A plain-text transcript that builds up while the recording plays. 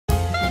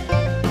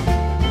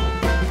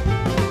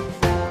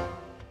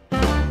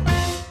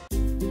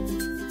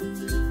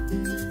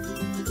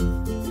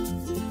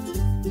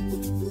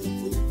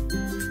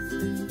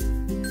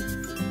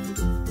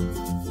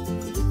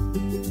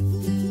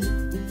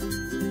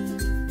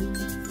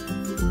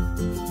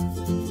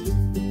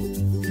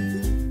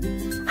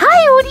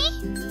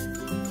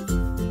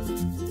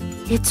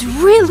It's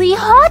really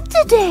hot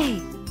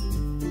today.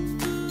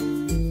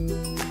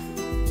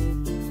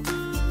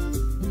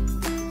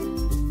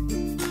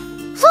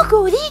 Look,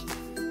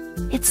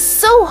 Odie! It's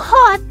so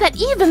hot that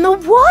even the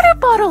water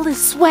bottle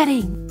is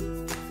sweating.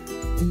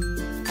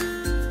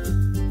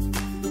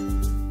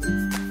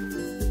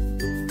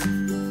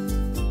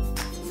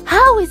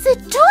 How is it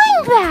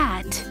doing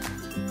that?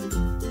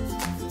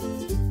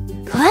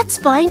 Let's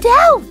find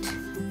out.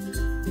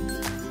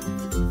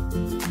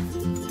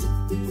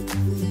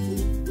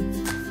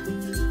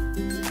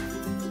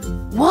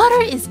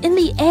 Water is in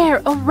the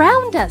air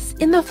around us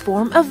in the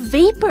form of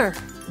vapor.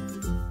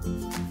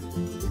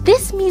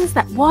 This means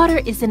that water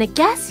is in a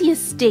gaseous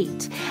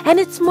state and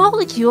its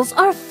molecules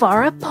are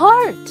far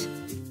apart.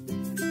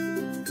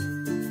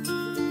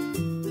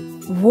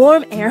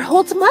 Warm air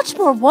holds much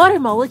more water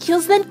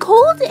molecules than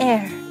cold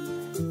air.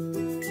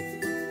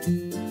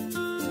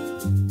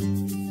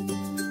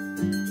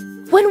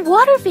 When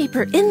water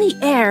vapor in the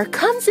air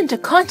comes into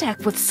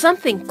contact with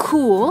something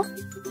cool,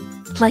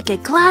 like a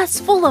glass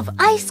full of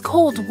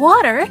ice-cold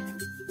water,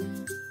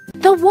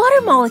 the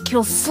water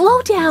molecules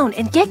slow down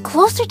and get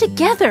closer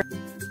together,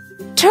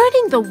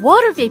 turning the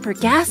water vapor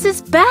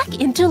gases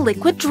back into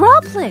liquid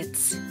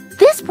droplets.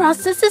 This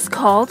process is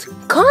called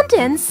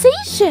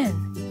condensation.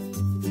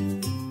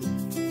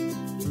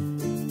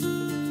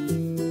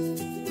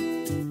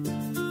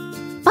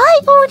 Bye,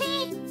 Odie!